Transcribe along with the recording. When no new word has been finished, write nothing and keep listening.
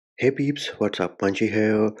Hey peeps, what's up? Punchy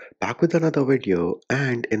here, back with another video,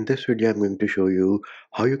 and in this video I'm going to show you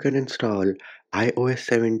how you can install iOS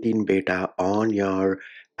 17 beta on your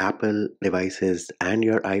Apple devices and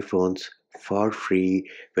your iPhones for free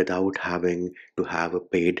without having to have a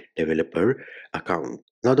paid developer account.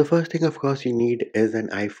 Now the first thing of course you need is an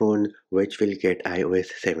iPhone which will get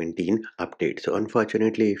iOS 17 update. So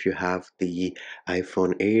unfortunately if you have the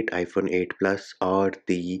iPhone 8, iPhone 8 Plus or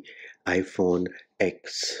the iPhone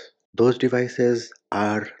X, those devices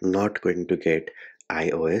are not going to get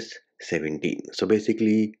iOS 17. So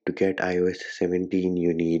basically, to get iOS 17,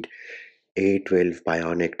 you need A12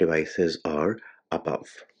 Bionic devices or above.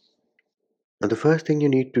 Now, the first thing you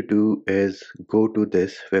need to do is go to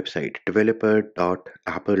this website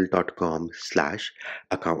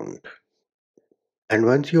developer.apple.com/account. And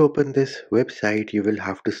once you open this website, you will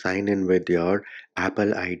have to sign in with your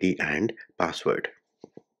Apple ID and password.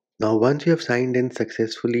 Now, once you have signed in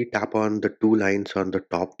successfully, tap on the two lines on the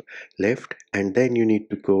top left, and then you need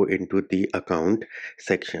to go into the account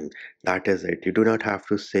section. That is it. You do not have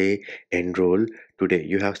to say enroll today.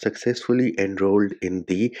 You have successfully enrolled in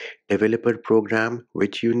the developer program,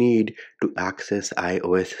 which you need to access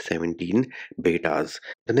iOS 17 betas.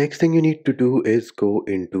 The next thing you need to do is go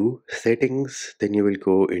into settings, then you will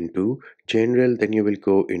go into general, then you will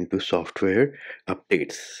go into software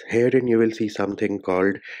updates. Herein you will see something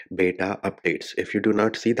called beta updates. If you do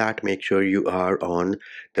not see that, make sure you are on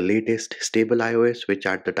the latest stable iOS, which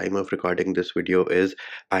at the time of recording this video is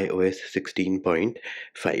iOS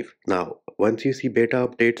 16.5. Now, once you see beta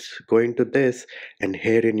updates, go into this, and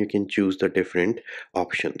herein you can choose the different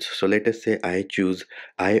options. So let us say I choose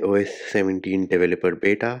iOS 17 developer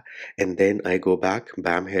beta, and then I go back.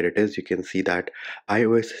 Bam, here it is. You can see that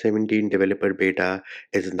iOS 17 developer beta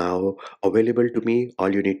is now available to me.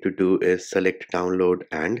 All you need to do is select download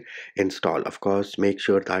and install. Of course, make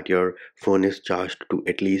sure that your phone is charged to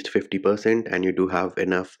at least 50% and you do have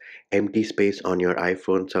enough empty space on your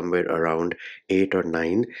iPhone, somewhere around 8 or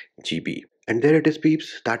 9 GB. And there it is,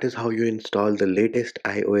 peeps. That is how you install the latest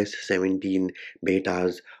iOS 17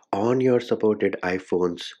 betas on your supported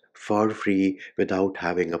iPhones for free without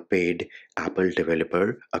having a paid Apple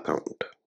developer account.